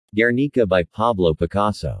Guernica by Pablo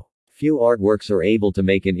Picasso. Few artworks are able to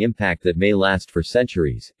make an impact that may last for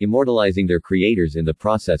centuries, immortalizing their creators in the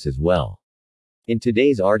process as well. In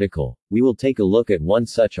today's article, we will take a look at one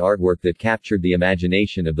such artwork that captured the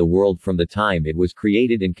imagination of the world from the time it was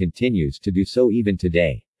created and continues to do so even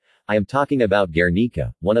today. I am talking about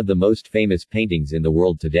Guernica, one of the most famous paintings in the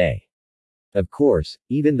world today. Of course,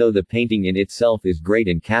 even though the painting in itself is great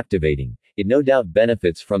and captivating, it no doubt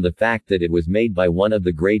benefits from the fact that it was made by one of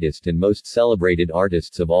the greatest and most celebrated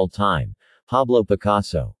artists of all time, Pablo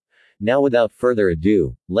Picasso. Now without further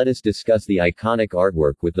ado, let us discuss the iconic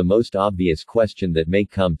artwork with the most obvious question that may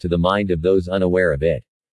come to the mind of those unaware of it.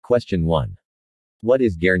 Question 1. What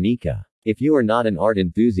is Guernica? If you are not an art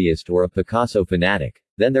enthusiast or a Picasso fanatic,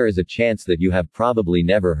 then there is a chance that you have probably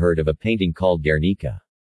never heard of a painting called Guernica.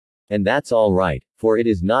 And that's all right, for it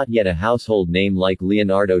is not yet a household name like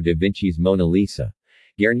Leonardo da Vinci's Mona Lisa.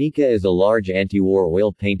 Guernica is a large anti-war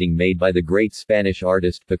oil painting made by the great Spanish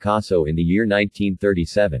artist Picasso in the year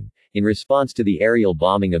 1937, in response to the aerial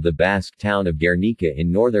bombing of the Basque town of Guernica in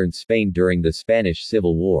northern Spain during the Spanish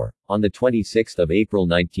Civil War, on the 26th of April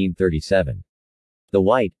 1937. The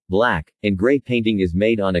white, black, and gray painting is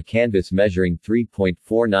made on a canvas measuring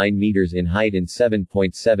 3.49 meters in height and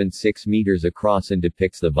 7.76 meters across and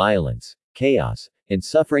depicts the violence, chaos, and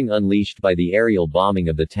suffering unleashed by the aerial bombing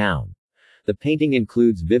of the town. The painting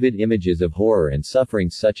includes vivid images of horror and suffering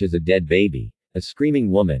such as a dead baby, a screaming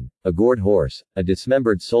woman, a gored horse, a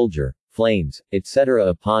dismembered soldier, flames, etc.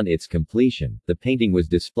 Upon its completion, the painting was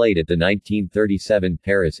displayed at the 1937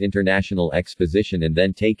 Paris International Exposition and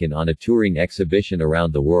then taken on a touring exhibition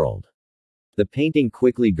around the world. The painting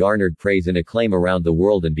quickly garnered praise and acclaim around the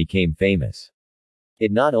world and became famous.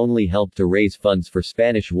 It not only helped to raise funds for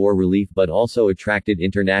Spanish war relief but also attracted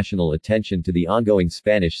international attention to the ongoing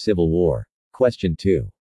Spanish Civil War. Question 2.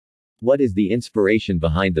 What is the inspiration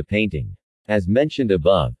behind the painting? As mentioned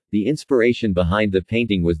above, the inspiration behind the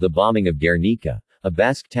painting was the bombing of Guernica, a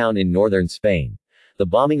Basque town in northern Spain. The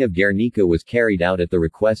bombing of Guernica was carried out at the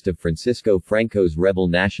request of Francisco Franco's rebel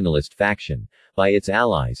nationalist faction, by its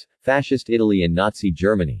allies, Fascist Italy and Nazi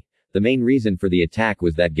Germany. The main reason for the attack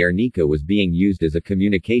was that Guernica was being used as a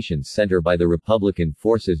communications center by the Republican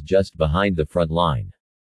forces just behind the front line.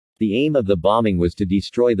 The aim of the bombing was to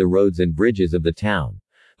destroy the roads and bridges of the town.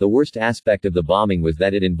 The worst aspect of the bombing was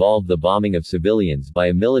that it involved the bombing of civilians by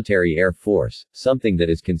a military air force, something that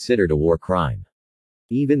is considered a war crime.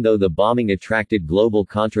 Even though the bombing attracted global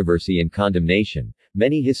controversy and condemnation,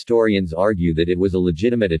 many historians argue that it was a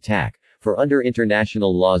legitimate attack, for under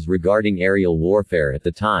international laws regarding aerial warfare at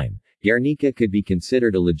the time, Guernica could be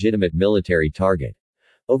considered a legitimate military target.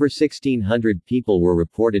 Over 1,600 people were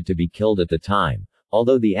reported to be killed at the time,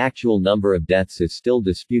 although the actual number of deaths is still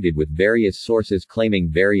disputed with various sources claiming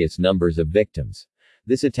various numbers of victims.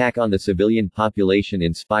 This attack on the civilian population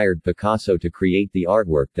inspired Picasso to create the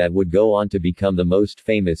artwork that would go on to become the most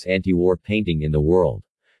famous anti-war painting in the world.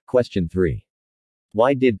 Question 3.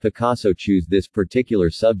 Why did Picasso choose this particular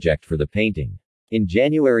subject for the painting? In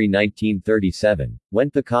January 1937,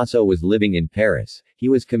 when Picasso was living in Paris, he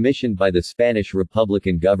was commissioned by the Spanish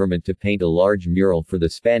Republican government to paint a large mural for the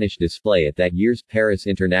Spanish display at that year's Paris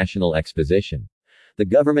International Exposition. The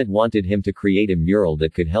government wanted him to create a mural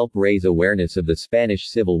that could help raise awareness of the Spanish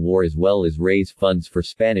Civil War as well as raise funds for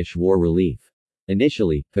Spanish war relief.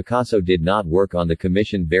 Initially, Picasso did not work on the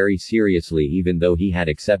commission very seriously even though he had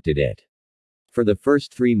accepted it. For the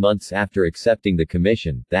first 3 months after accepting the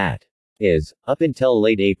commission, that is, up until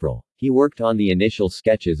late April, he worked on the initial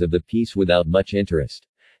sketches of the piece without much interest.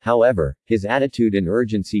 However, his attitude and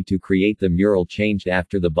urgency to create the mural changed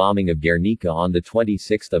after the bombing of Guernica on the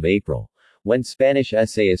 26th of April, when Spanish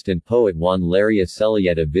essayist and poet Juan Laria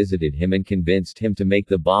Cellieta visited him and convinced him to make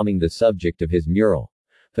the bombing the subject of his mural.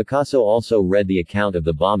 Picasso also read the account of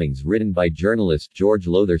the bombings written by journalist George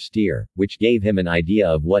Lothair Steer, which gave him an idea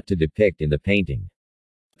of what to depict in the painting.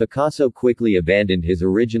 Picasso quickly abandoned his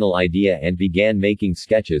original idea and began making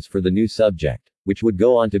sketches for the new subject, which would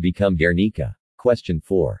go on to become Guernica. Question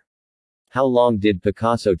 4. How long did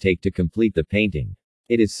Picasso take to complete the painting?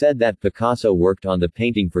 It is said that Picasso worked on the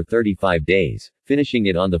painting for 35 days, finishing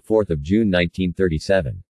it on the 4th of June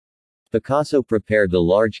 1937. Picasso prepared the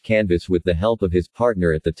large canvas with the help of his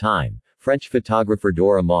partner at the time, French photographer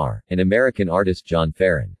Dora Maar, and American artist John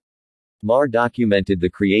Farren. Maar documented the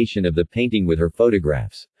creation of the painting with her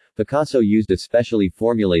photographs. Picasso used a specially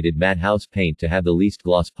formulated matte house paint to have the least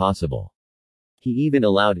gloss possible. He even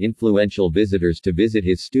allowed influential visitors to visit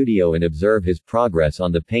his studio and observe his progress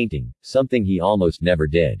on the painting, something he almost never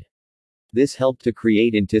did. This helped to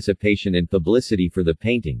create anticipation and publicity for the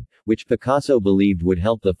painting, which Picasso believed would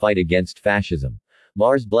help the fight against fascism.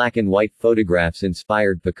 Mars' black and white photographs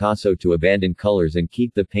inspired Picasso to abandon colors and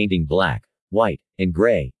keep the painting black, white, and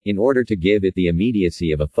gray, in order to give it the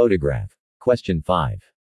immediacy of a photograph. Question 5.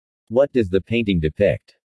 What does the painting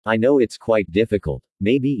depict? I know it's quite difficult,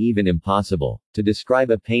 maybe even impossible, to describe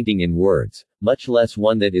a painting in words, much less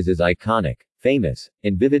one that is as iconic, famous,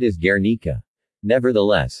 and vivid as Guernica.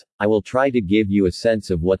 Nevertheless, I will try to give you a sense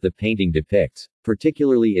of what the painting depicts,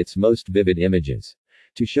 particularly its most vivid images.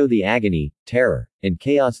 To show the agony, terror, and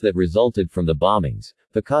chaos that resulted from the bombings,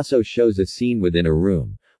 Picasso shows a scene within a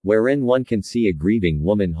room, wherein one can see a grieving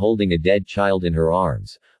woman holding a dead child in her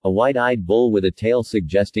arms. A wide-eyed bull with a tail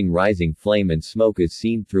suggesting rising flame and smoke is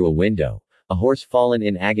seen through a window. A horse fallen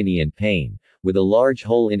in agony and pain, with a large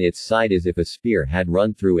hole in its side as if a spear had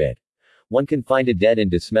run through it. One can find a dead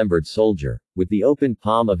and dismembered soldier, with the open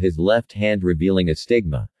palm of his left hand revealing a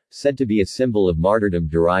stigma, said to be a symbol of martyrdom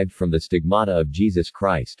derived from the stigmata of Jesus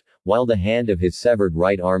Christ, while the hand of his severed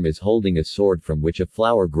right arm is holding a sword from which a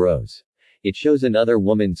flower grows. It shows another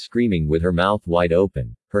woman screaming with her mouth wide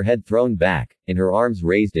open, her head thrown back, and her arms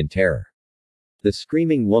raised in terror. The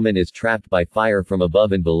screaming woman is trapped by fire from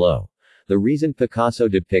above and below. The reason Picasso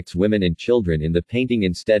depicts women and children in the painting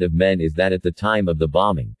instead of men is that at the time of the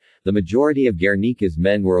bombing, the majority of Guernica's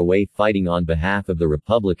men were away fighting on behalf of the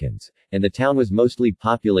Republicans, and the town was mostly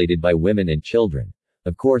populated by women and children.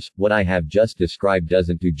 Of course, what I have just described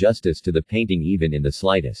doesn't do justice to the painting even in the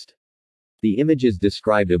slightest. The images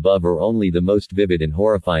described above are only the most vivid and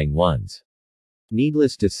horrifying ones.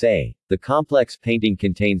 Needless to say, the complex painting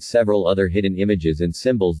contains several other hidden images and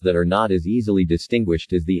symbols that are not as easily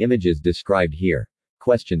distinguished as the images described here.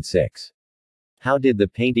 Question 6. How did the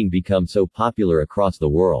painting become so popular across the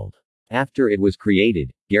world? After it was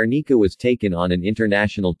created, Guernica was taken on an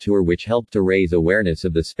international tour which helped to raise awareness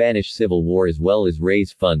of the Spanish Civil War as well as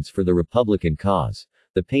raise funds for the Republican cause.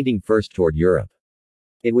 The painting first toured Europe.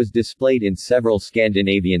 It was displayed in several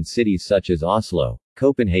Scandinavian cities such as Oslo,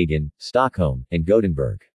 Copenhagen, Stockholm, and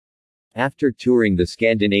Gothenburg. After touring the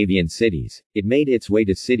Scandinavian cities, it made its way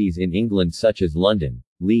to cities in England such as London,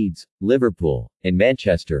 Leeds, Liverpool, and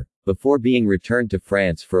Manchester, before being returned to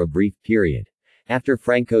France for a brief period. After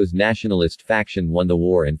Franco's nationalist faction won the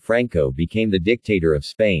war and Franco became the dictator of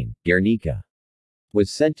Spain, Guernica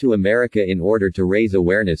was sent to America in order to raise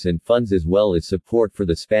awareness and funds as well as support for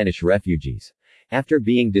the Spanish refugees. After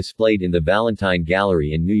being displayed in the Valentine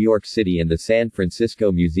Gallery in New York City and the San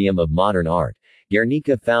Francisco Museum of Modern Art,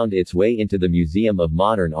 Guernica found its way into the Museum of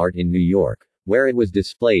Modern Art in New York, where it was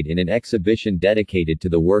displayed in an exhibition dedicated to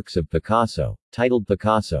the works of Picasso, titled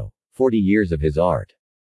Picasso, 40 Years of His Art.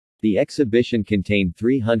 The exhibition contained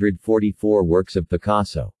 344 works of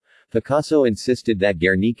Picasso. Picasso insisted that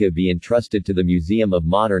Guernica be entrusted to the Museum of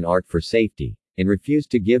Modern Art for safety, and refused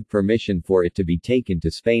to give permission for it to be taken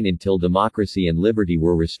to Spain until democracy and liberty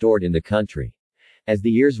were restored in the country. As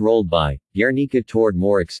the years rolled by, Guernica toured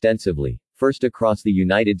more extensively, first across the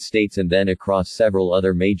United States and then across several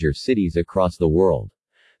other major cities across the world.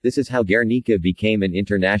 This is how Guernica became an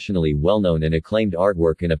internationally well-known and acclaimed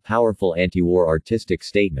artwork and a powerful anti-war artistic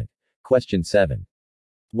statement. Question 7.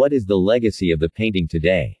 What is the legacy of the painting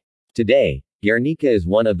today? Today, Guernica is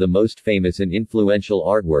one of the most famous and influential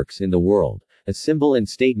artworks in the world, a symbol and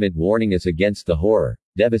statement warning us against the horror,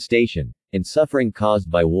 devastation, and suffering caused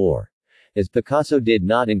by war. As Picasso did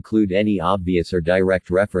not include any obvious or direct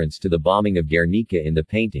reference to the bombing of Guernica in the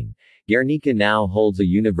painting, Guernica now holds a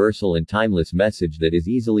universal and timeless message that is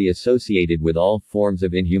easily associated with all forms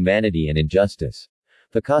of inhumanity and injustice.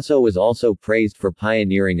 Picasso was also praised for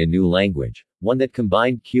pioneering a new language, one that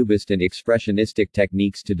combined Cubist and Expressionistic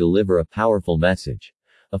techniques to deliver a powerful message.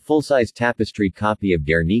 A full-size tapestry copy of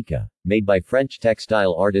Guernica, made by French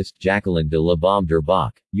textile artist Jacqueline de la Baume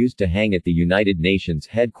d'Urbach, used to hang at the United Nations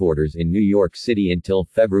headquarters in New York City until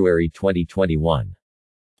February 2021.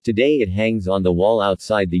 Today it hangs on the wall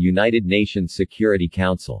outside the United Nations Security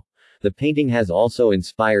Council. The painting has also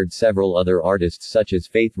inspired several other artists such as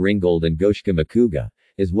Faith Ringgold and Goshka Makuga,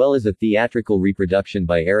 as well as a theatrical reproduction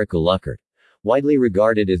by Erika Luckert. Widely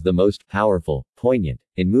regarded as the most powerful, poignant,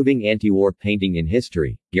 and moving anti-war painting in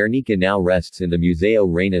history, Guernica now rests in the Museo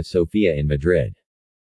Reina Sofia in Madrid.